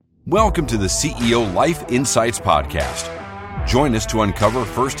Welcome to the CEO Life Insights Podcast. Join us to uncover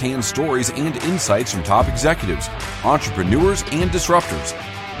firsthand stories and insights from top executives, entrepreneurs, and disruptors.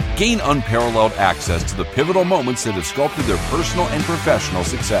 Gain unparalleled access to the pivotal moments that have sculpted their personal and professional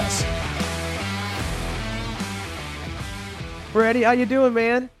success. Freddie, how you doing,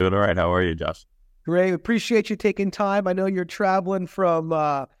 man? Doing all right. How are you, Josh? Great. Appreciate you taking time. I know you're traveling from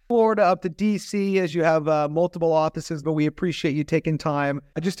Florida up to D.C. as you have multiple offices, but we appreciate you taking time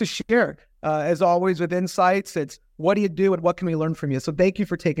just to share. As always with insights, it's what do you do and what can we learn from you? So thank you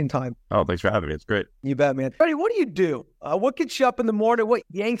for taking time. Oh, thanks for having me. It's great. You bet, man. Freddie, what do you do? What gets you up in the morning? What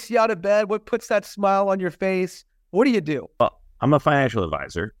yanks you out of bed? What puts that smile on your face? What do you do? Well, I'm a financial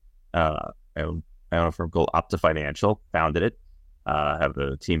advisor. I own a firm called Opta Financial, founded it. Have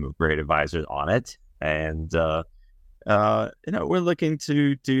a team of great advisors on it. And, we're looking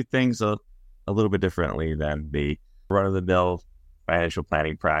to do things a little bit differently than the run-of-the-mill financial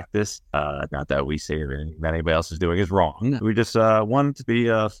planning practice. Not that we say anything that anybody else is doing is wrong. We just wanted to be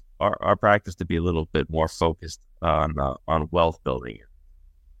our practice to be a little bit more focused on wealth building,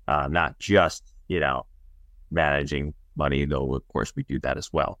 not just managing money, though of course we do that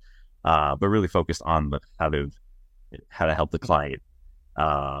as well, but really focused on how to help the client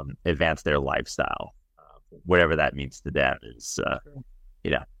advance their lifestyle, whatever that means to them is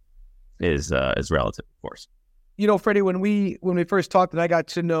relative, of course. Freddie, when we first talked and I got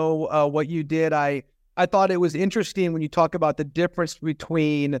to know what you did, I thought it was interesting when you talk about the difference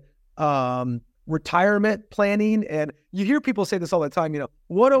between retirement planning, and you hear people say this all the time,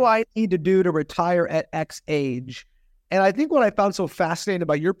 what do I need to do to retire at X age? And I think what I found so fascinating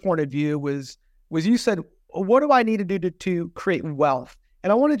about your point of view was you said, what do I need to do to create wealth?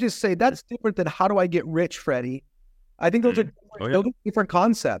 And I want to just say that's different than how do I get rich, Freddie? I think those are different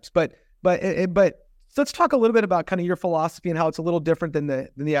concepts, but let's talk a little bit about kind of your philosophy and how it's a little different than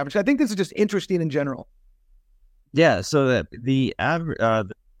the average. I think this is just interesting in general. Yeah. So the average,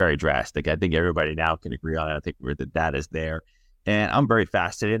 very drastic. I think everybody now can agree on it. I think the data is there, and I'm very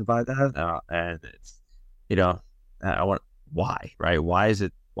fascinated by that. And it's, I want why, right? Why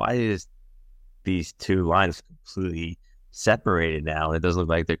is these two lines completely separated now? It doesn't look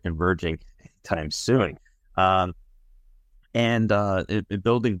like they're converging anytime soon.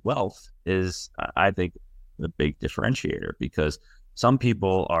 Building wealth is, I think, the big differentiator, because some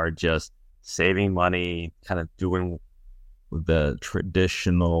people are just saving money, kind of doing the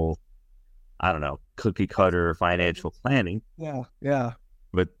traditional, cookie cutter financial planning. Yeah.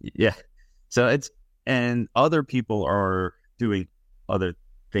 But yeah, and other people are doing other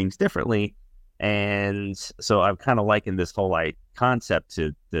things differently. And so I'm kind of liking this whole concept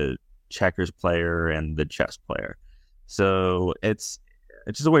to the checkers player and the chess player. So it's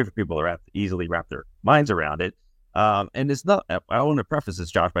just a way for people to easily wrap their minds around it. And it's not, I want to preface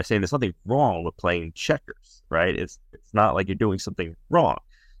this, Josh, by saying there's nothing wrong with playing checkers, right? It's not like you're doing something wrong.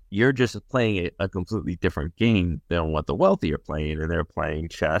 You're just playing a completely different game than what the wealthy are playing, and they're playing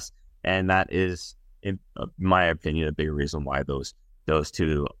chess. And that is, in my opinion, a big reason why those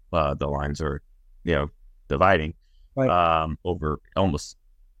two, the lines are, dividing over almost,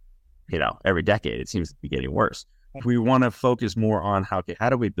 every decade. It seems to be getting worse. We want to focus more on how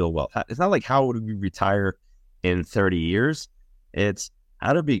do we build wealth? It's not like how do we retire in 30 years? It's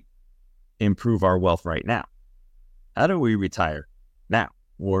how do we improve our wealth right now? How do we retire now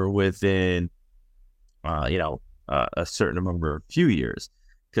or within, a certain number of few years?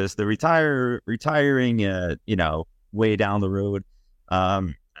 Because the retiring, way down the road,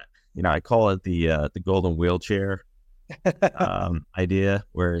 I call it the golden wheelchair idea,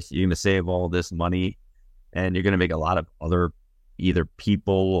 where you're going to save all this money and you're going to make a lot of other either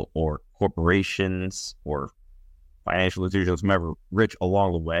people or corporations or financial institutions, whomever, rich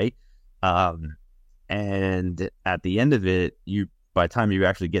along the way. And at the end of it, by the time you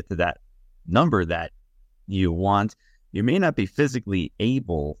actually get to that number that you want, you may not be physically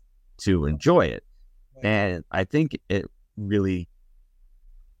able to enjoy it. And I think it really,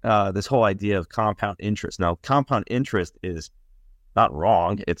 this whole idea of compound interest. Now, compound interest is not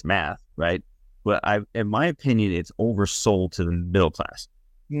wrong. It's math, right? But in my opinion, it's oversold to the middle class.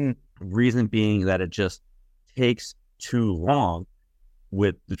 Reason being that it just takes too long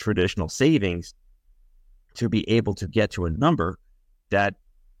with the traditional savings to be able to get to a number that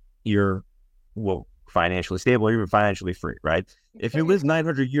you're, financially stable, or even financially free, right? If you live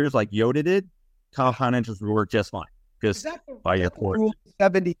 900 years like Yoda did, compound interest will work just fine. Because by your Rule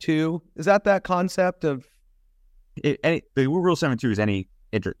 72, is that concept of? The Rule 72 is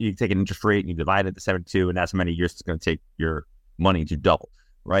you take an interest rate and you divide it to 72, and that's how many years it's going to take your money to double,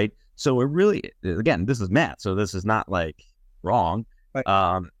 right? So it really, again, this is math, so this is not wrong.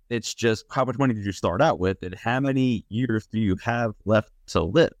 Right. It's just how much money did you start out with, and how many years do you have left to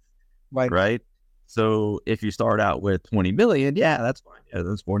live? Right. So if you start out with 20 million, yeah, that's fine. Yeah,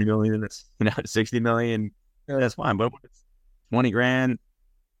 that's 40 million. That's 60 million. Yeah, that's fine. But when it's 20 grand,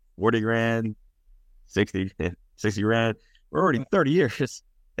 40 grand, 60 grand, we're already 30 years.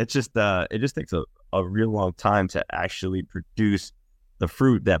 It's just, it just takes a real long time to actually produce the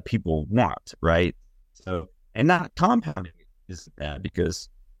fruit that people want. Right. So, and not compounding is bad, because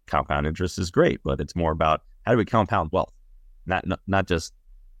compound interest is great, but it's more about how do we compound wealth, not just,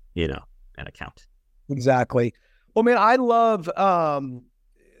 an account. Exactly. Well, man, I love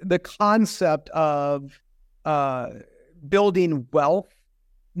the concept of building wealth,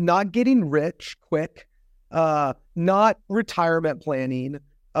 not getting rich quick, not retirement planning,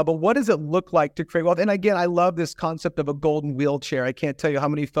 but what does it look like to create wealth? And again, I love this concept of a golden wheelchair. I can't tell you how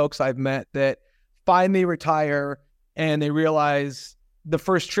many folks I've met that finally retire and they realize the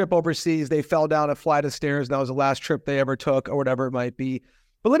first trip overseas, they fell down a flight of stairs, and that was the last trip they ever took, or whatever it might be.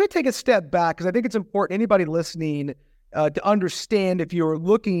 But let me take a step back, because I think it's important, anybody listening, to understand, if you're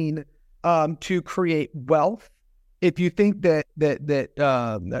looking to create wealth, if you think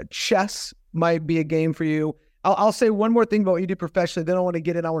that chess might be a game for you. I'll say one more thing about what you do professionally, then I want to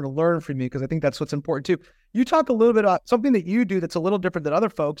get in, I want to learn from you, because I think that's what's important too. You talk a little bit about something that you do that's a little different than other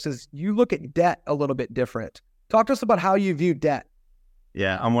folks, is you look at debt a little bit different. Talk to us about how you view debt.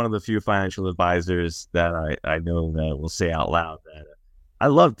 Yeah, I'm one of the few financial advisors that I know that will say out loud that I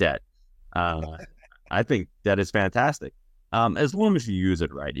love debt. I think debt is fantastic, as long as you use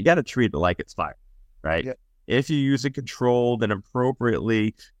it right. You got to treat it like it's fire, right? Yeah. If you use it controlled and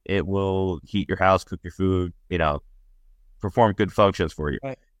appropriately, it will heat your house, cook your food, perform good functions for you.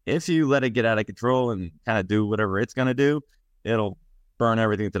 Right. If you let it get out of control and kind of do whatever it's going to do, it'll burn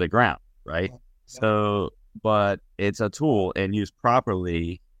everything to the ground, right? Yeah. So, but it's a tool, and used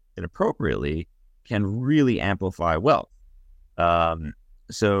properly and appropriately can really amplify wealth. But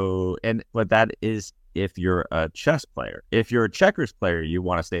that is if you're a chess player. If you're a checkers player, you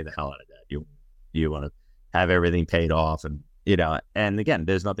want to stay the hell out of that. You want to have everything paid off, and and again,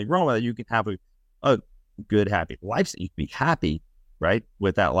 there's nothing wrong with it. You can have a good, happy life. You can be happy, right,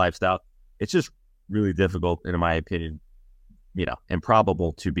 with that lifestyle. It's just really difficult, in my opinion,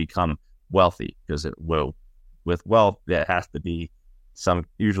 improbable to become wealthy, because with wealth, there has to be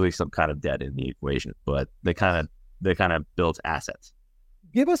usually some kind of debt in the equation, but they kind of builds assets.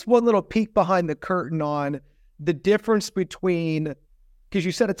 Give us one little peek behind the curtain on the difference between, because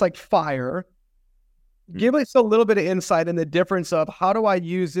you said it's like fire. Give us a little bit of insight in the difference of how do I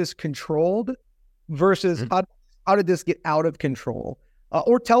use this controlled versus how did this get out of control?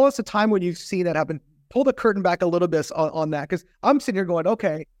 Or tell us a time when you've seen that happen. Pull the curtain back a little bit on that, because I'm sitting here going,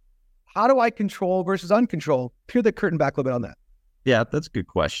 okay, how do I control versus uncontrol? Peel the curtain back a little bit on that. Yeah, that's a good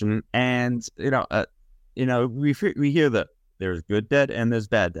question. And, we hear that there's good debt and there's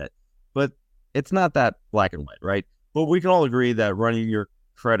bad debt, but it's not that black and white, right? But we can all agree that running your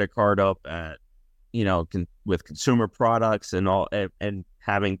credit card up at, with consumer products and all, and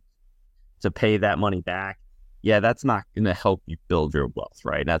having to pay that money back, yeah, that's not going to help you build your wealth,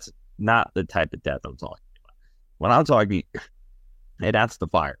 right? That's not the type of debt I'm talking about. When I'm talking, hey, that's the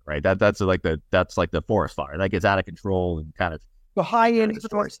fire, right? That's like the forest fire that gets out of control and kind of the high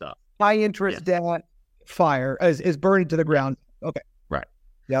interest debt fire is burning to the ground. Okay, right.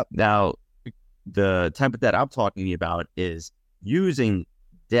 Yep. Now, the type of debt I'm talking about is using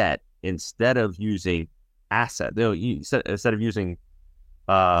debt instead of using asset. Instead of using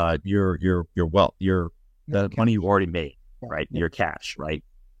your wealth, the money you already made, right? Your cash, right?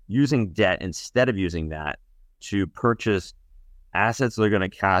 Using debt instead of using that to purchase assets that are going to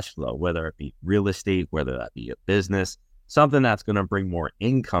cash flow, whether it be real estate, whether that be a business, something that's going to bring more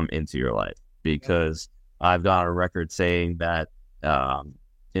income into your life. Because I've got a record saying that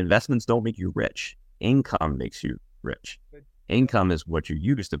investments don't make you rich. Income makes you rich. Income is what you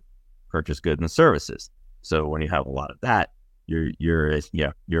use to purchase goods and services. So when you have a lot of that, you're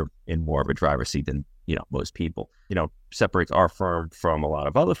in more of a driver's seat than most people. Separates our firm from a lot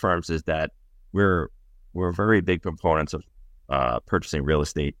of other firms is that we're very big proponents of purchasing real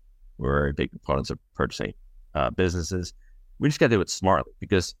estate. We're very big proponents of purchasing businesses. We just got to do it smartly,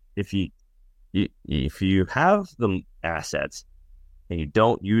 because if you have the assets and you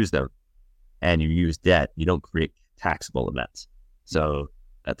don't use them and you use debt, you don't create taxable events. So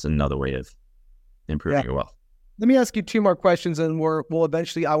that's another way of improving your wealth. Let me ask you two more questions, and we'll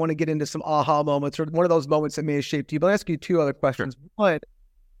eventually, I want to get into some aha moments, or one of those moments that may have shaped you. But I'll ask you two other questions. Sure. One,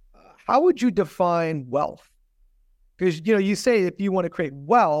 how would you define wealth? Because, you say if you want to create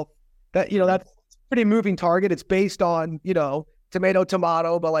wealth, that, that's a pretty moving target. It's based on,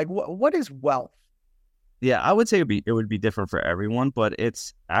 tomato, but like what is wealth? Yeah, I would say it would be different for everyone, but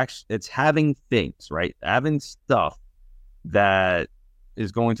it's having things, right? Having stuff that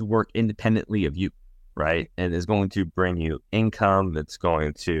is going to work independently of you, right? And is going to bring you income that's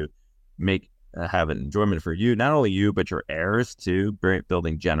going to make have an enjoyment for you, not only you, but your heirs too,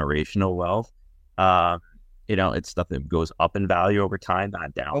 building generational wealth. It's stuff that goes up in value over time,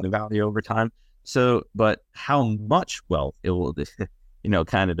 not down in value over time. So, but how much wealth it will,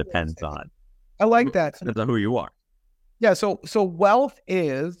 kind of depends on. I like that. Depends on who you are. Yeah. So wealth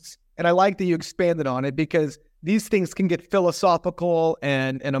is, and I like that you expanded on it because these things can get philosophical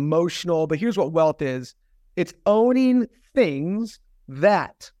and emotional, but here's what wealth is. It's owning things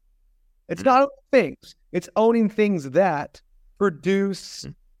that, it's not things, it's owning things that produce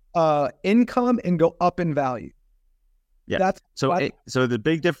income and go up in value. Yeah. So the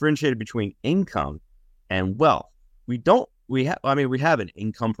big differentiator between income and wealth, we have an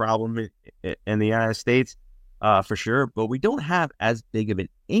income problem in the United States, for sure, but we don't have as big of an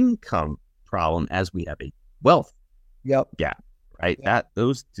income problem as we have a wealth gap, right? Yep.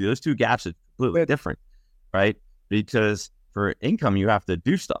 Those two gaps are completely different, right? Because for income, you have to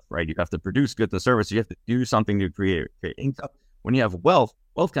do stuff, right? You have to produce goods and services. You have to do something to create income. When you have wealth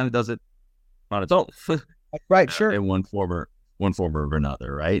kind of does it on its own, right? Sure, in one form or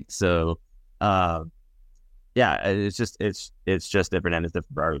another, right? So, it's just different, and it's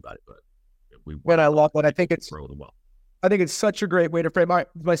different for everybody. But I love what I think it's. I think it's such a great way to frame.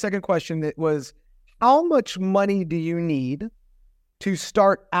 My second question was, how much money do you need to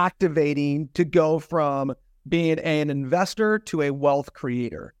start activating to go from being an investor to a wealth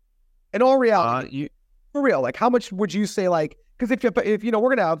creator? In all reality, for real, like how much would you say? Like, because if we're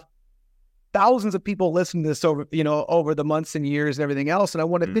gonna have thousands of people listening to this over the months and years and everything else, and I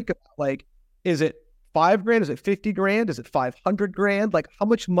want to think about like, is it $5,000? Is it $50,000? Is it $500,000? Like, how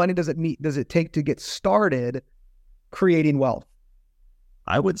much money does it take to get started creating wealth?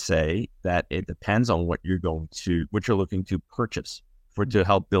 I would say that it depends on what you're looking to purchase to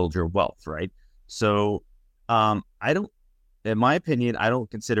help build your wealth, right? So, in my opinion, I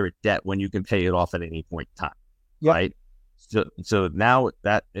don't consider it debt when you can pay it off at any point in time, right? So now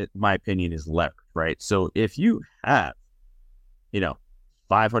my opinion is leverage, right? So if you have,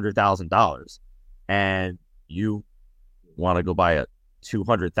 $500,000 and you want to go buy a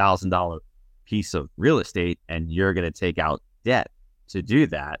 $200,000 piece of real estate and you're going to take out debt to do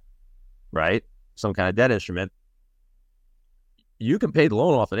that, right? Some kind of debt instrument, you can pay the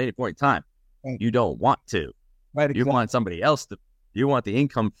loan off at any point in time. Right. You don't want to. Right. Exactly. You want somebody else you want the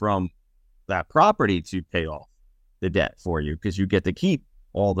income from that property to pay off the debt for you, because you get to keep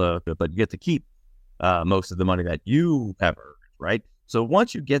most of the money that you have earned, right? So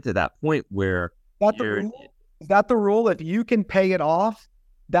once you get to that point where is that the rule? If you can pay it off,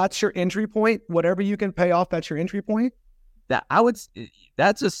 that's your entry point. Whatever you can pay off, that's your entry point. My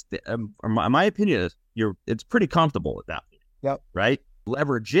opinion is it's pretty comfortable at that point. Yep. Right?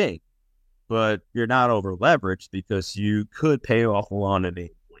 Leveraging, but you're not over leveraged because you could pay off a loan at any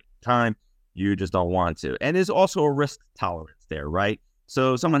point in time. You just don't want to. And there's also a risk tolerance there, right?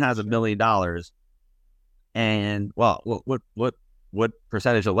 So someone has $1 million and, well, what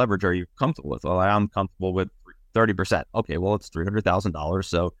percentage of leverage are you comfortable with? Well, I'm comfortable with 30%. Okay, well, it's $300,000.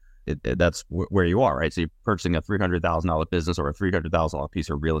 So that's where you are, right? So you're purchasing a $300,000 business or a $300,000 piece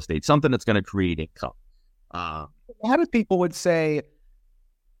of real estate, something that's going to create income. A lot of people would say,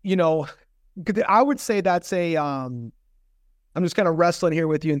 I would say that's I'm just kind of wrestling here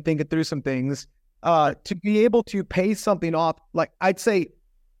with you and thinking through some things. To be able to pay something off, like I'd say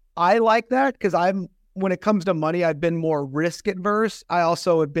I like that because when it comes to money, I've been more risk adverse. I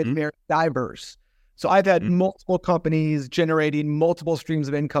also have been very diverse. So I've had multiple companies generating multiple streams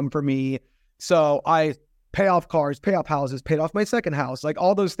of income for me. So I pay off cars, pay off houses, paid off my second house, like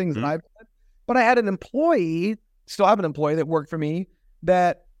all those things that I've done. But I had an employee, still have an employee that worked for me,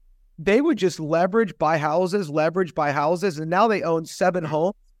 that they would just leverage, buy houses, and now they own 7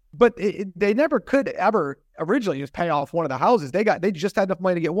 homes. But they never could ever originally just pay off one of the houses. They just had enough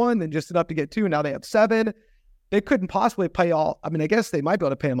money to get one, then just enough to get 2. Now they have 7. They couldn't possibly pay all. I mean, I guess they might be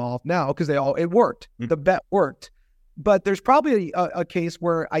able to pay them off now because it worked. The bet worked. But there's probably a case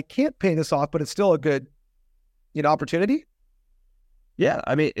where I can't pay this off, but it's still a good, opportunity. Yeah,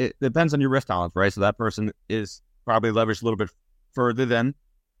 I mean, it depends on your risk tolerance, right? So that person is probably leveraged a little bit further than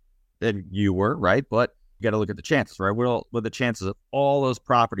you were, right? But you got to look at the chances, right? What are the chances of all those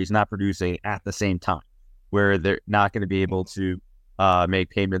properties not producing at the same time, where they're not going to be able to make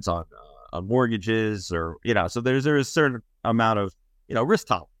payments on mortgages, or so there's a certain amount of risk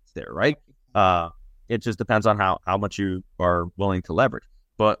tolerance there, right? it just depends on how much you are willing to leverage.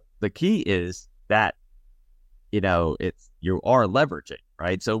 But the key is that, you are leveraging,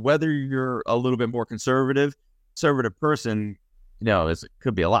 right? So whether you're a little bit more conservative person,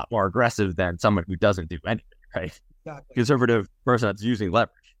 could be a lot more aggressive than someone who doesn't do anything, right? Exactly. Conservative person that's using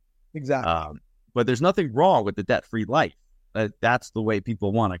leverage. Exactly. But there's nothing wrong with the debt-free life. That's the way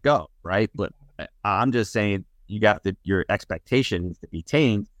people want to go, right? But I'm just saying your expectations to be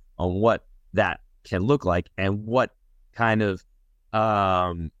tamed on what that can look like and what kind of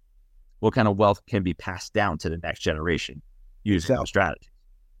wealth can be passed down to the next generation using those strategies.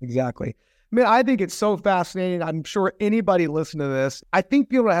 Exactly. I mean, I think it's so fascinating. I'm sure anybody listening to this, I think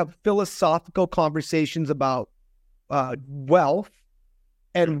people have philosophical conversations about wealth,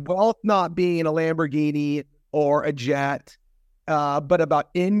 and wealth not being a Lamborghini or a jet, but about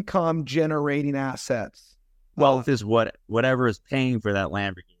income generating assets. Wealth is whatever is paying for that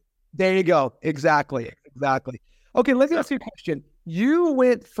Lamborghini. There you go. Exactly. Okay, let's ask you a question. You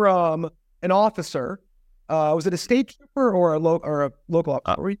went from an officer, was it a state trooper or a local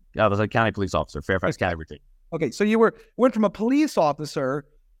officer? I was a county police officer, Fairfax County, Virginia. Okay, so you went from a police officer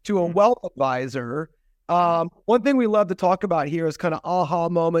to a wealth advisor. One thing we love to talk about here is kind of aha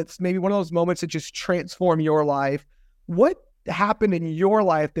moments, maybe one of those moments that just transform your life. What happened in your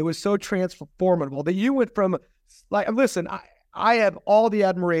life that was so transformative that you went from, listen, I have all the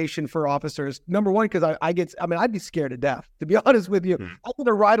admiration for officers. Number one, because I'd be scared to death, to be honest with you. I did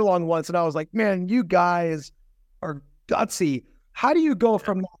a ride along once and I was like, man, you guys are gutsy. How do you go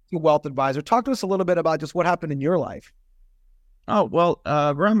from that to wealth advisor? Talk to us a little bit about just what happened in your life. Oh, well,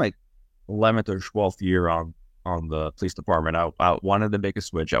 around my 11th or 12th year on the police department, I wanted to make a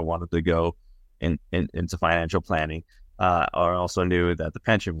switch. I wanted to go into financial planning. I also knew that the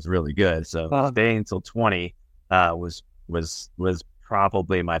pension was really good. So staying until 20 was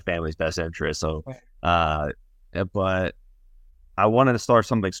probably my family's best interest. So, but I wanted to start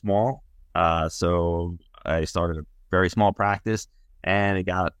something small. So I started a very small practice, and it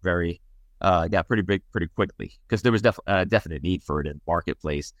got pretty big pretty quickly because there was a definite need for it in the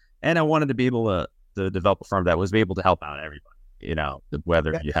marketplace. And I wanted to be able to develop a firm that was able to help out everybody,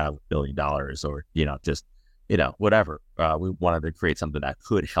 whether you have $1 billion or, just, whatever. We wanted to create something that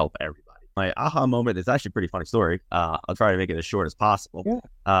could help everybody. My aha moment is actually a pretty funny story. I'll try to make it as short as possible.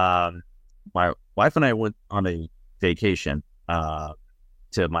 Yeah. My wife and I went on a vacation to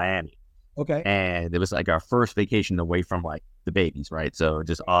Miami. Okay. And it was like our first vacation away from like the babies, right? So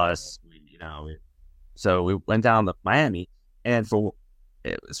just us, so we went down to Miami, and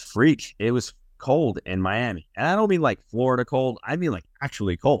it was freak. It was cold in Miami. And I don't mean like Florida cold. I mean like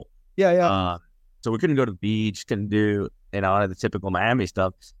actually cold. Yeah. So we couldn't go to the beach, couldn't do, the typical Miami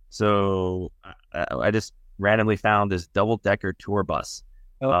stuff. So I just randomly found this double-decker tour bus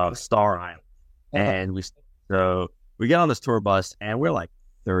of Star Island. And we get on this tour bus, and we're like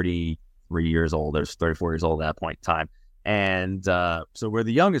 33 years old. There's 34 years old at that point in time. And so we're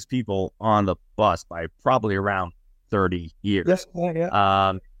the youngest people on the bus by probably around 30 years. Yes.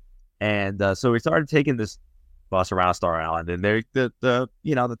 So we started taking this bus around Star Island, and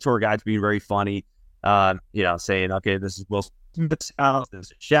the tour guide's being very funny, saying, okay, this is Will Smith's house, this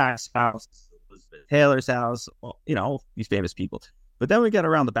is Shaq's house, this is Elizabeth Taylor's house, these famous people. But then we get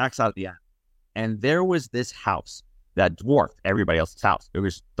around the backside of the island, and there was this house that dwarfed everybody else's house. It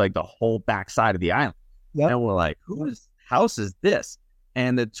was like the whole backside of the island. Yep. And we're like, whose house is this?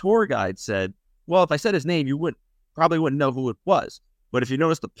 And the tour guide said, well, if I said his name, you probably wouldn't know who it was. But if you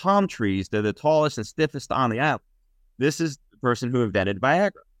notice the palm trees, they're the tallest and stiffest on the island. This is the person who invented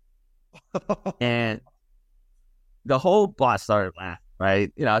Viagra. And the whole bus started laughing, right?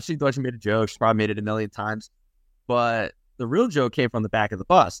 She thought she made a joke. She probably made it a million times. But the real joke came from the back of the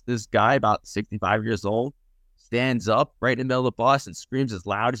bus. This guy, about 65 years old, stands up right in the middle of the bus and screams as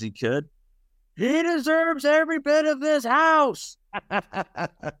loud as he could, "He deserves every bit of this house."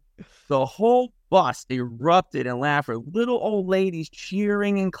 The whole bus erupted in laughter. Little old ladies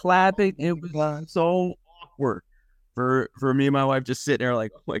cheering and clapping. It was so awkward for me and my wife just sitting there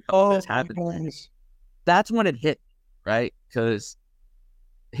like, this happened. That's when it hit, right? Because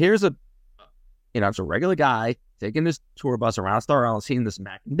here's it's a regular guy taking this tour bus around Star Island, seeing this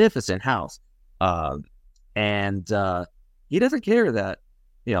magnificent house. And he doesn't care that,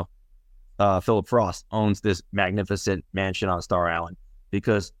 Philip Frost owns this magnificent mansion on Star Island,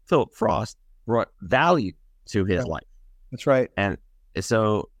 because Philip Frost brought value to his life. That's right. And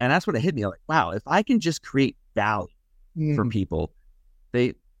that's what it hit me. Like, wow, if I can just create value for people,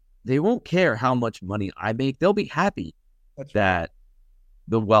 they won't care how much money I make. They'll be happy that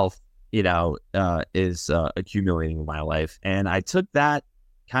the wealth, is accumulating in my life. And I took that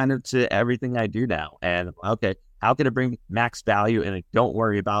kind of to everything I do now. And okay, how can I bring max value? And I don't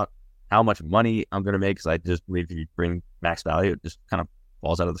worry about how much money I'm going to make, because I just believe if you bring max value, it just kind of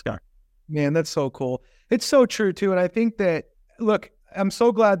falls out of the sky. Man, that's so cool. It's so true too. And I think that, look, I'm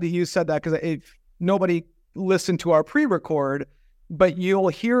so glad that you said that, because if nobody listened to our pre-record, but you'll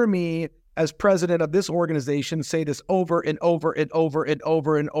hear me as president of this organization say this over and over and over and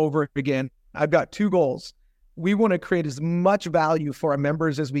over and over again. I've got two goals. We want to create as much value for our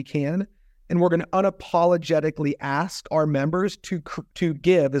members as we can, and we're going to unapologetically ask our members to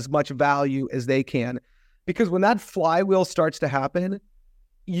give as much value as they can. Because when that flywheel starts to happen,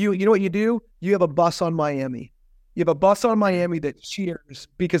 you know what you do? You have a bus on Miami. You have a bus on Miami that cheers,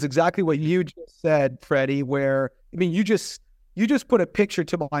 because exactly what you just said, Freddie, where, I mean, you just put a picture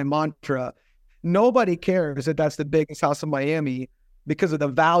to my mantra. Nobody cares that that's the biggest house in Miami because of the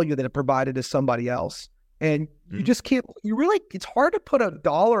value that it provided to somebody else. And you just can't, it's hard to put a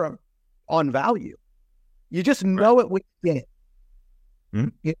dollar on value. You just know it when you get it.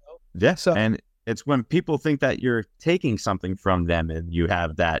 You know? Yeah. So, and it's when people think that you're taking something from them and you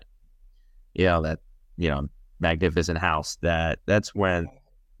have that, magnificent house, that's when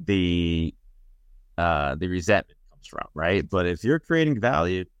the resentment comes from, right? But if you're creating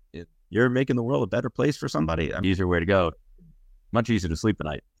value, you're making the world a better place for somebody. Easier way to go. Much easier to sleep at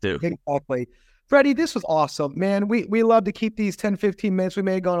night too. Exactly. Freddie, this was awesome, man. We love to keep these 10, 15 minutes. We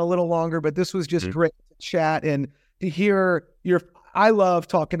may have gone a little longer, but this was just great to chat and to hear I love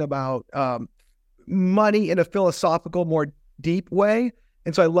talking about money in a philosophical, more deep way.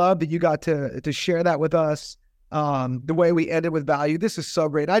 And so I love that you got to share that with us. The way we ended with value. This is so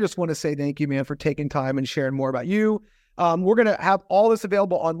great. I just want to say thank you, man, for taking time and sharing more about you. We're going to have all this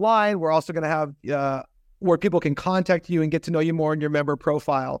available online. We're also going to have where people can contact you and get to know you more in your member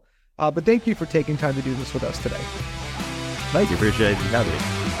profile. But thank you for taking time to do this with us today. Thank you. Appreciate you having me.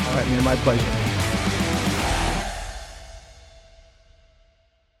 All right, man. My pleasure.